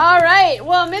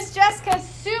Well, Miss Jessica's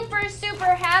super,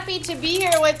 super happy to be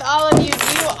here with all of you.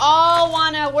 Do you all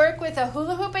want to work with a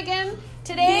hula hoop again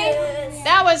today? Yes.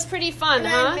 That was pretty fun,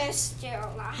 huh? I missed you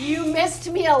a lot. You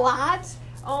missed me a lot?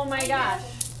 Oh my gosh.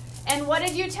 And what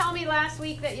did you tell me last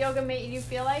week that yoga made you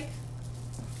feel like?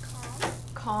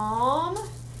 Calm.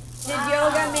 Did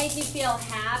yoga make you feel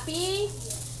happy?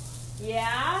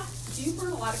 Yeah? Do you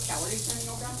burn a lot of calories in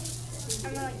yoga?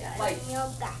 Like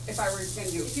yoga. If I were going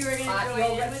to do If you were going to hot join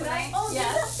yoga in with tonight? us? Oh, Yes.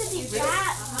 you have to be You do?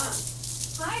 fat.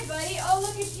 Hi, buddy. Oh,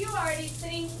 look at you already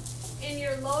sitting in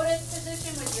your lotus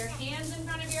position with your hands in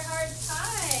front of your heart.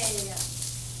 Hi.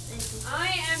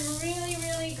 I am really,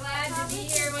 really glad to be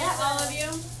here with all of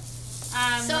you.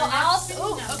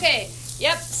 Okay.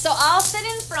 Yep. So I'll sit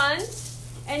in front,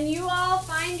 and you all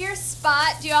find your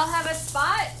spot. Do you all have a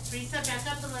spot? Teresa, back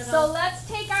up a little. So let's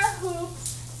take our hoops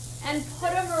and put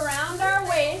them around our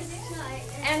waist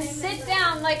and sit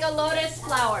down like a lotus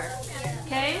flower.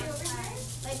 Okay?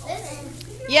 Like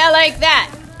this? Yeah, like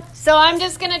that. So I'm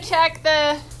just going to check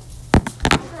the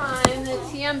time, the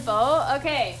tiempo.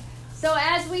 Okay. So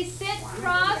as we sit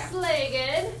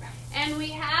cross-legged and we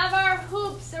have our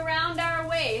hoops around our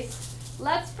waist,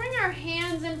 let's bring our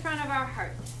hands in front of our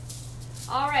heart.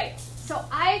 All right. So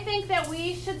I think that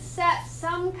we should set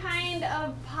some kind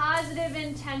of positive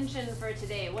intention for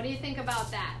today. What do you think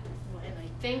about that?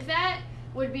 Think that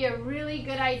would be a really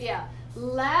good idea.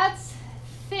 Let's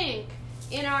think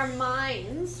in our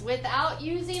minds, without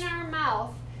using our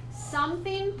mouth,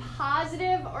 something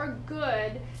positive or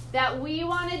good that we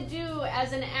want to do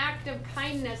as an act of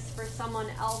kindness for someone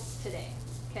else today.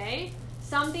 Okay?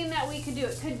 Something that we could do.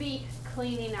 It could be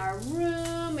cleaning our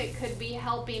room. It could be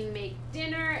helping make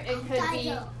dinner. It could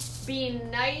be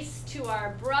being nice to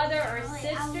our brother or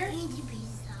sister.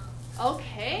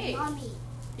 Okay. Mommy.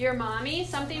 Your mommy?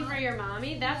 Something for your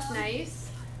mommy? That's nice.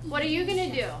 What are you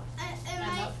going to do?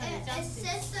 My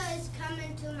sister is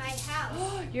coming to my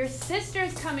house. Your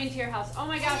sister's coming to your house. Oh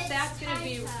my gosh, that's going to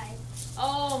be...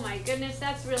 Oh my goodness,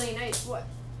 that's really nice. What?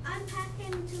 I'm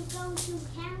packing to go to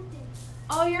camping.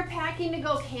 Oh, you're packing to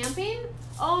go camping?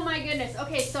 Oh my goodness.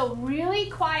 Okay, so really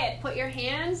quiet. Put your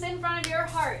hands in front of your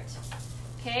heart.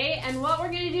 Okay, and what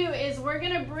we're going to do is we're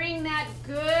going to bring that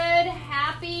good,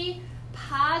 happy,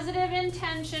 positive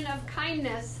intention of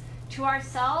kindness to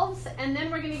ourselves, and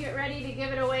then we're going to get ready to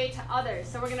give it away to others.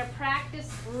 So we're going to practice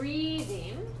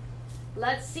breathing.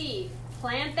 Let's see.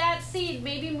 Plant that seed.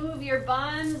 Maybe move your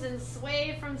buns and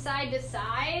sway from side to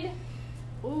side.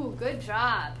 Ooh, good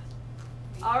job.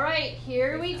 All right,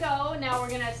 here we go. Now we're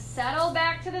going to settle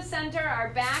back to the center. Our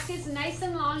back is nice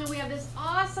and long, and we have this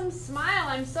awesome smile.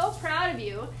 I'm so proud of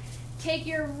you. Take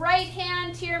your right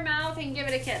hand to your mouth and give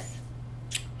it a kiss.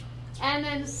 And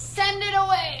then send it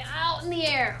away out in the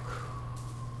air.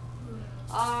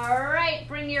 All right,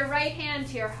 bring your right hand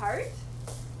to your heart.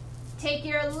 Take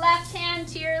your left hand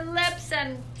to your lips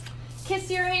and kiss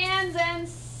your hands and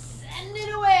send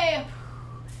it away.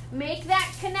 Make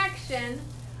that connection.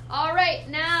 All right,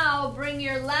 now bring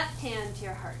your left hand to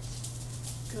your heart.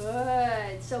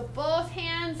 Good. So both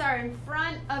hands are in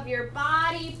front of your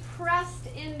body, pressed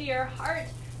into your heart.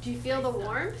 Do you feel the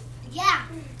warmth? Yeah.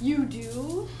 You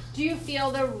do? Do you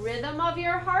feel the rhythm of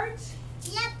your heart?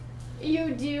 Yep.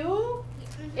 You do?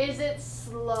 Is it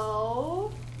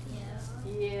slow?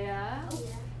 Yeah. Yeah.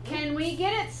 Can we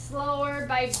get it slower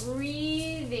by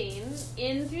breathing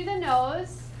in through the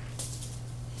nose,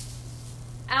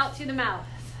 out through the mouth?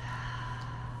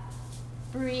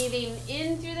 Breathing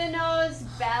in through the nose,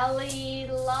 belly,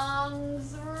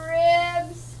 lungs,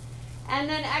 ribs, and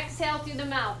then exhale through the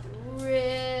mouth.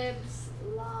 Ribs,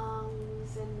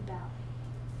 lungs, and belly.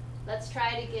 Let's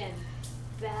try it again.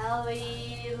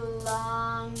 Belly,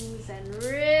 lungs, and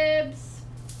ribs.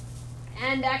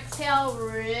 And exhale,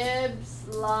 ribs,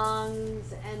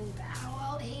 lungs, and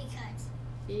belly.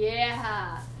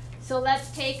 Yeah. So let's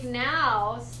take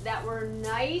now that we're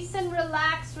nice and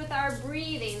relaxed with our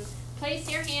breathing, place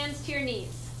your hands to your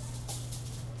knees.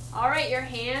 All right, your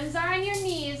hands are on your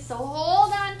knees, so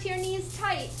hold on to your knees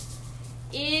tight.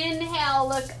 Inhale,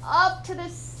 look up to the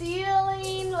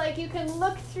ceiling like you can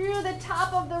look through the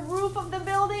top of the roof of the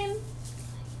building.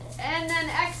 And then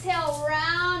exhale,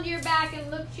 round your back and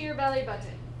look to your belly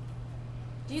button.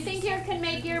 Do you think you can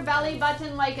make your belly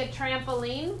button like a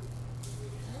trampoline?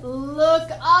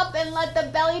 Look up and let the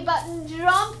belly button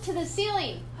jump to the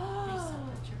ceiling.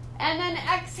 And then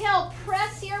exhale,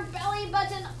 press your belly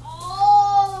button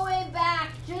all the way back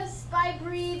just by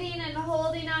breathing and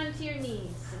holding onto your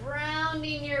knees,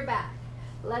 rounding your back.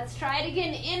 Let's try it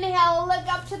again. Inhale, look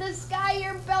up to the sky.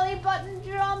 Your belly button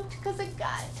jumped because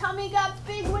tummy got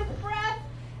big with breath.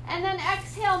 And then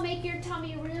exhale, make your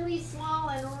tummy really small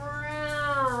and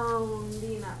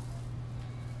rounding up.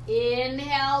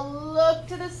 Inhale, look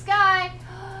to the sky.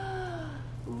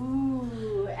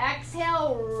 Ooh,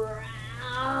 exhale,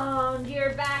 round your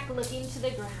back, looking to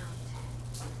the ground.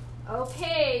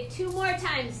 Okay, 2 more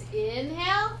times.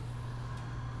 Inhale.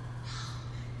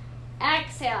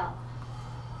 Exhale.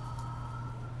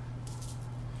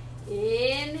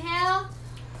 Inhale.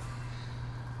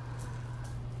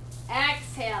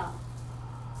 Exhale.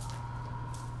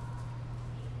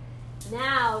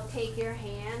 Now take your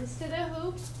hands to the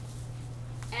hoop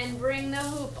and bring the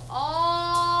hoop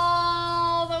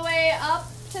all the way up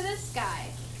to the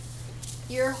sky.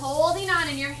 You're holding on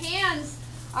and your hands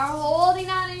are holding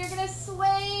on and you're going to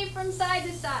sway from side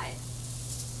to side.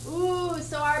 Ooh,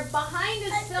 so our behind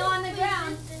is still on the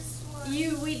ground.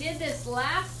 We did this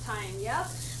last time, yep.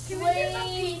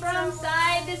 Sway from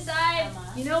side to side.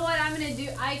 You know what I'm going to do?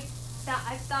 I've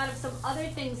thought of some other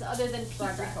things other than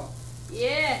pizza.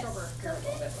 Yes.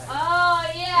 Oh,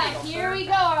 yeah. Here we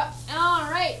go. All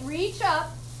right. Reach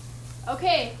up.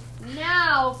 Okay.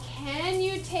 Now, can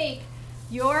you take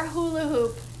your hula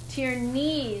hoop to your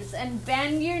knees and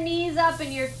bend your knees up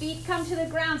and your feet come to the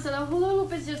ground so the hula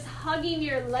hoop is just hugging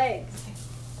your legs?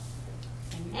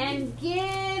 And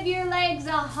give your legs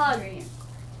a hug.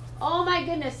 Oh, my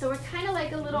goodness. So we're kind of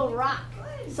like a little rock.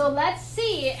 So let's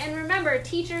see. And remember,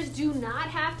 teachers do not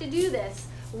have to do this.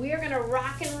 We are going to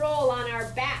rock and roll on our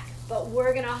back, but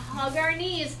we're going to hug our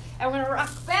knees and we're going to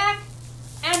rock back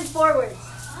and forwards.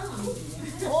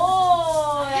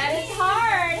 Oh, that is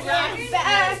hard. Rock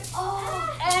back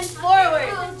and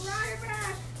forward.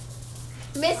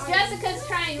 Miss Jessica's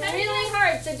trying really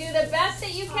hard, so do the best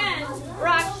that you can.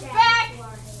 Rock back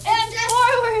and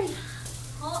forward.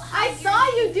 I saw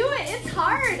you do it. It's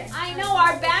hard. I know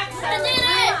our backs are.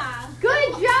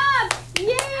 Good job.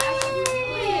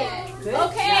 Yay.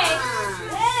 Okay.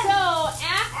 So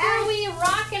after we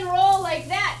rock and roll like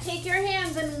that, take your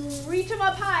hands and reach them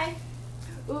up high.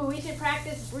 Ooh, we should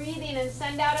practice breathing and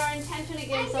send out our intention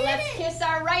again. So let's kiss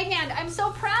our right hand. I'm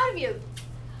so proud of you.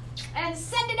 And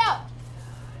send it out.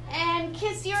 And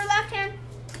kiss your left hand.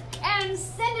 And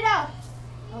send it out.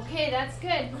 Okay, that's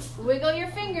good. Wiggle your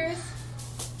fingers.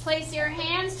 Place your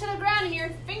hands to the ground and your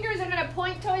fingers are going to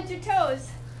point towards your toes.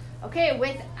 Okay,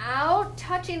 without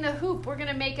touching the hoop, we're going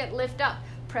to make it lift up.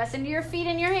 Press into your feet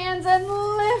and your hands and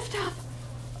lift up.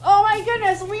 Oh my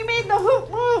goodness, we made the hoop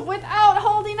move without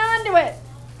holding on to it.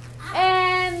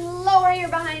 And lower your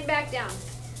behind back down.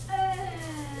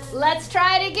 Let's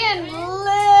try it again.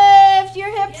 Lift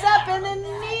your hips up and the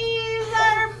knees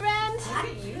are bent.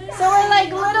 So we're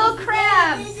like little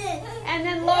crabs. And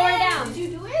then lower down. Did you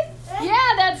do it?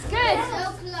 Yeah, that's good.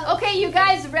 Okay, you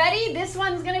guys ready? This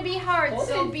one's going to be hard,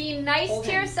 so be nice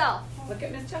to yourself. Look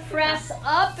at Miss Jessica. Press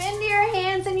up into your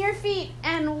hands and your feet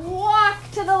and walk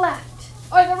to the left.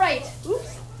 Or the right.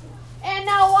 Oops. And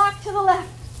now walk to the left.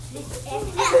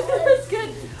 That's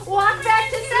good. Walk back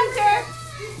to center.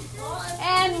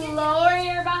 And lower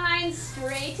your behind.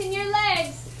 Straighten your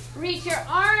legs. Reach your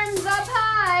arms up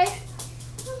high.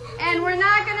 And we're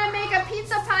not going to make a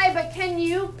pizza pie, but can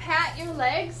you pat your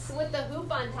legs with the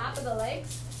hoop on top of the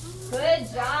legs? Good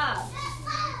job.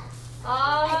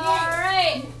 All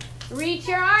right. Reach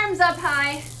your arms up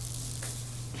high.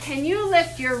 Can you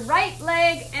lift your right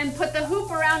leg and put the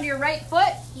hoop around your right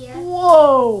foot? Yeah.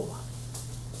 Whoa.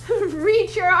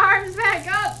 Reach your arms back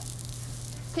up.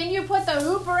 Can you put the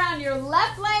hoop around your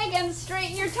left leg and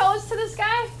straighten your toes to the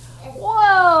sky?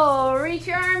 Whoa. Reach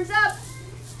your arms up.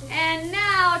 And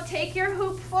now take your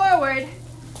hoop forward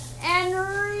and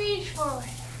reach forward.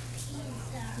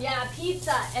 Yeah,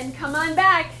 pizza. And come on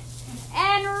back.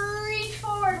 And reach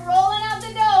forward, rolling out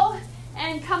the dough.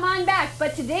 And come on back.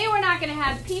 But today we're not going to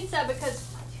have pizza because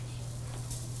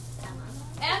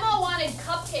Emma wanted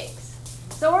cupcakes.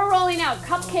 So we're rolling out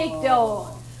cupcake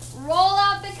dough. Roll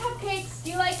out the cupcakes.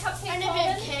 Do you like cupcakes? Can it be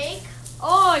a cake?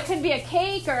 Oh, it could be a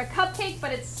cake or a cupcake,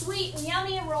 but it's sweet and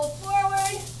yummy. Roll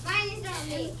forward. Mine is not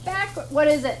cake. Backward. What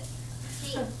is it?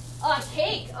 Cake. Oh, a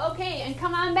cake. Okay, and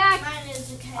come on back. Mine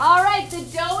is a cake. All right, the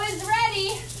dough is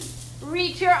ready.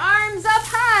 Reach your arms up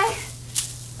high.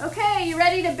 Okay, you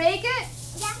ready to bake it?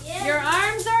 Yeah. Your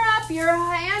arms are up. Your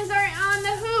hands are on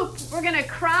the hoop. We're going to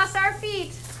cross our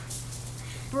feet.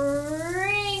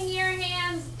 Bring your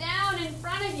hands down in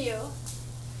front of you.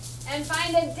 And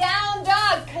find a down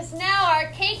dog because now our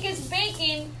cake is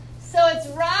baking. So it's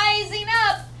rising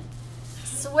up.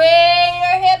 Sway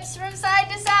your hips from side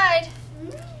to side.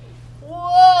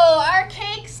 Whoa, our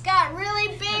cakes got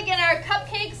really big and our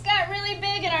cupcakes got really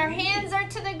big and our hands are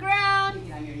to the ground.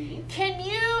 Can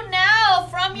you now,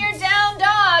 from your down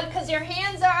dog, because your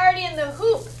hands are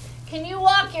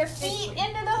your feet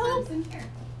into the hoop?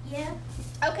 Yeah.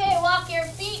 Okay, walk your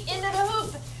feet into the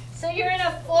hoop. So you're in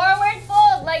a forward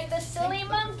fold like the silly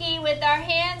monkey with our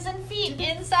hands and feet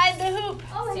inside the hoop.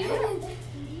 Oh,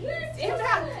 Stand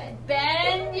up.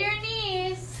 Bend your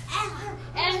knees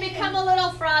and become a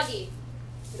little froggy.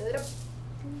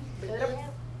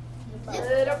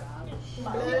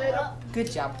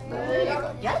 Good job. There you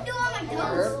go. Yeah. Do on my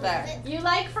toes. Perfect. You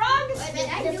like frogs?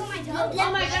 I do on my toes.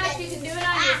 Oh my gosh, you can do it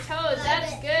on your toes.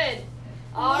 That's good.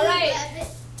 All right.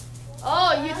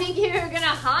 Oh, you think you're gonna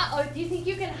hop? Oh, do you think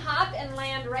you can hop and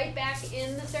land right back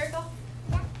in the circle?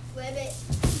 Flip it.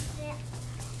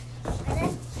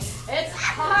 It's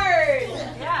hard.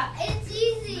 Yeah. It's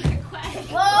easy.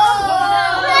 Whoa.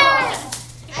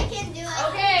 I can do it.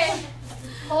 Okay.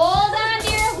 Hold on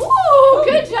to your. Woo!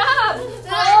 Good job.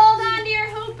 Hold on to your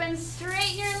hoop and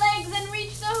straighten your legs and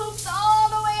reach the hoops all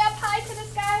the way up high to the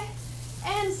sky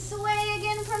and sway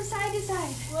again from side to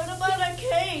side. What about a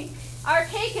cake? Our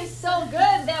cake is so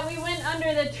good that we went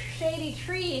under the shady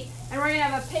tree and we're gonna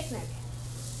have a picnic.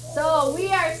 So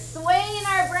we are swaying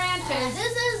our branches.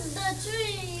 This is the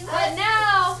tree. But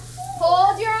now,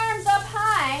 hold your arms up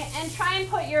high and try and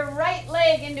put your right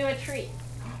leg into a tree.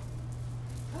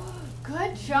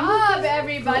 Good job,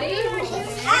 everybody.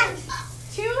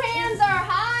 2 hands are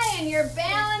high and you're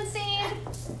balancing.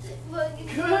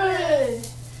 Good.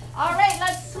 All right,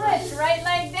 let's switch. Right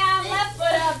leg down, left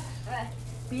foot up.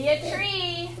 Be a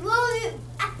tree.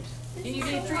 Can you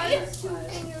be a tree?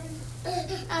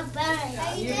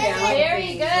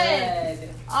 Very good.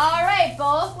 All right,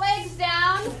 both legs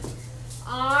down.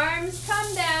 Arms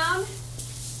come down.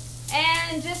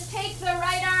 And just take the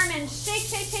right arm and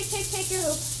shake your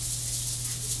hoop.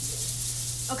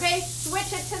 Okay,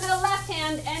 switch it to the left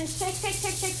hand and shake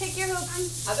your hoop.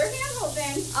 Other hand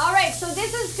holding. All right, so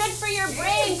this is good for your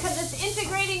brain because it's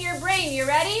integrating your brain. You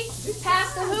ready?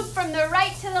 Pass the hoop from the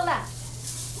right to the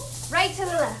left. Right to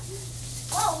the left.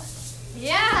 Whoa.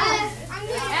 Yeah.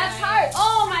 That's hard.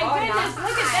 Oh my goodness,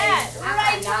 look at that.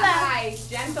 Right to left. Nice.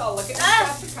 Gentle. Look at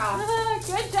Jessica.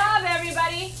 Good job,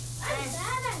 everybody.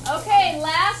 Okay,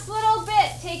 last little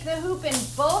bit. Take the hoop in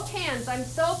both hands. I'm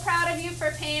so proud of you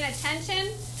for paying attention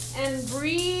and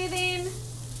breathing.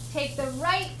 Take the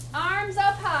right arms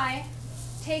up high.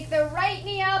 Take the right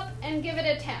knee up and give it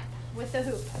a tap with the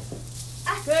hoop.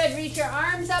 Good. Reach your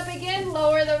arms up again.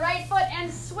 Lower the right foot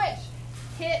and switch.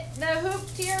 Hit the hoop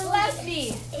to your left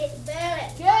knee.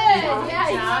 Good. Yeah,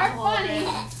 you are funny.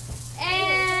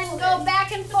 And go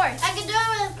back and forth. I can do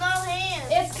it with both hands.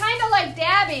 It's kind of like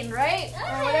dabbing, right?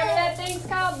 Or whatever that thing's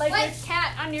called, like your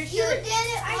cat on your You shirt. did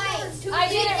it right. I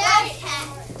did it right.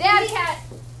 Dab cat.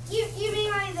 You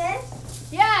mean like this?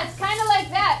 Yeah, it's kind of like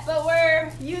that, but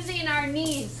we're using our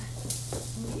knees.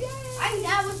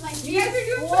 That was my You guys are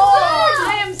doing so Whoa! good.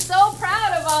 I am so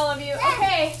proud of all of you.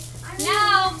 Okay,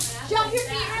 now jump your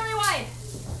feet really wide.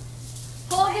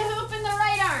 Hold the hoop in the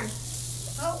right arm.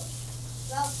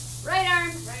 Right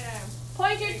arm.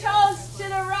 Point your toes to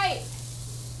the right.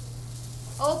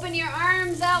 Open your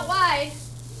arms out wide.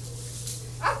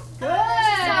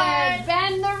 Good.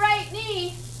 Bend the right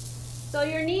knee. So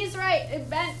your knee's right.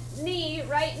 Bent knee,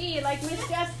 right knee, like Miss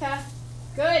Jessica.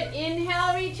 Good.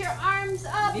 Inhale, reach your arms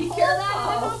up. Be Hold on to the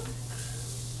careful.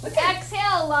 hoop.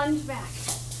 Exhale, lunge back.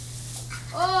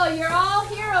 Oh, you're all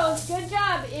heroes. Good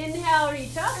job. Inhale,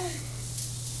 reach up.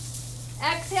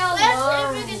 Exhale,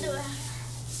 lunge.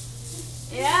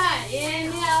 Yeah,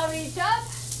 inhale, reach up.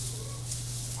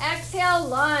 Exhale,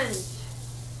 lunge.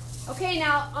 Okay,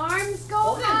 now arms go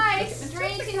Hold on. high. Look at Miss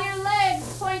Straighten Jessica. your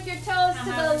legs. Point your toes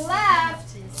to the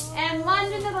left. And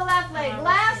lunge into the left leg.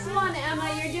 Last one, Emma.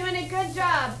 You're doing a good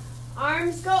job.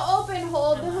 Arms go open.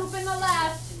 Hold the hoop in the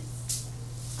left.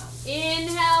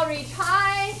 Inhale, reach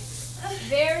high.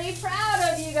 Very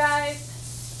proud of you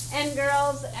guys. And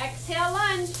girls, exhale,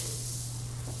 lunge.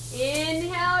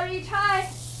 Inhale, reach high.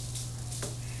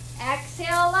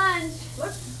 Exhale, lunge.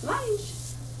 Look, lunge.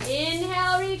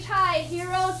 Inhale, reach high.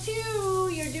 Hero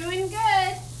 2. You're doing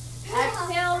good.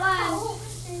 Exhale, lunge.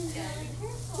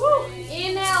 Woo.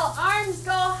 Inhale, arms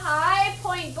go high.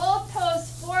 Point both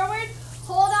toes forward.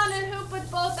 Hold on and hoop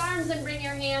with both arms and bring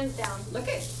your hands down. Look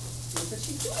what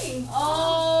she's doing.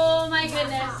 Oh my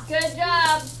goodness. Good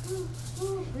job.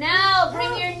 Now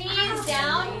bring your knees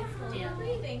down.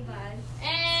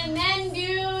 And then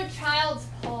do child's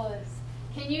pose.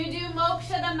 Can you do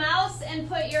Moksha the mouse and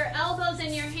put your elbows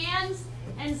in your hands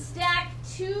and stack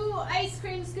 2 ice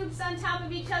cream scoops on top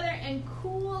of each other and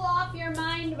cool off your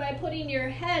mind by putting your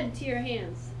head to your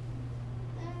hands?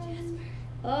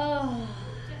 Oh,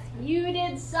 You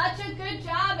did such a good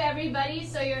job, everybody.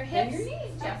 So your hips And your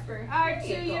knees, Jasper. are There to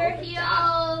you go. your Good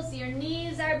job. heels, your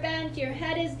knees are bent, your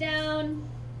head is down.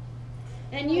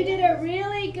 And you did a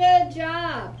really good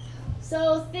job.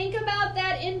 So think about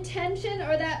that intention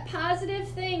or that positive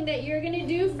thing that you're going to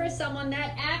do for someone,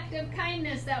 that act of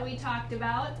kindness that we talked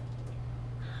about.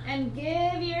 And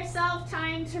give yourself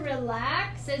time to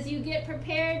relax as you get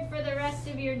prepared for the rest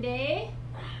of your day.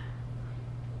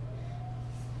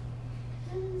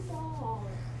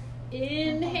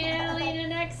 Inhaling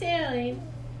and exhaling.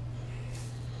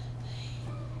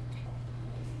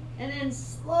 And then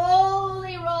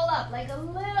slowly roll up like a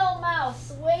little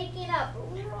mouse waking up.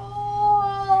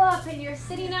 Roll up and you're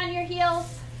sitting on your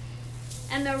heels.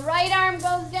 And the right arm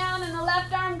goes down and the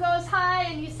left arm goes high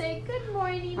and you say, good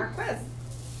morning. Marquez.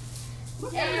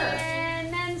 Look at her.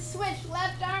 And then switch.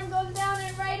 Left arm goes down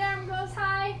and right arm goes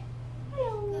high.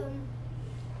 Hello.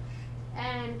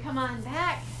 And come on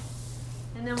back.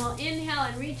 And then we'll inhale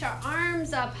and reach our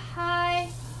arms up high.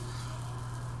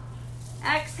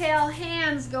 Exhale,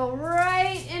 hands go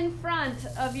right in front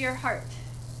of your heart.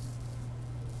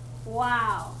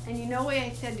 Wow. And you know what we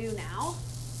have to do now?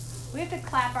 We have to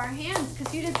clap our hands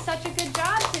because you did such a good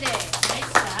job today.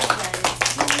 Nice job, guys.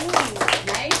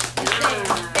 Nice Say,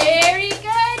 job. very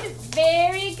good,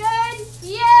 very good.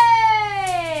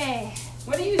 Yay!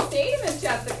 What do you say to Miss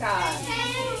Jessica?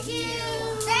 Thank you.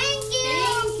 Thank you.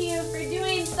 Thank you for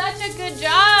doing such a good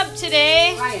job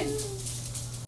today. Ryan.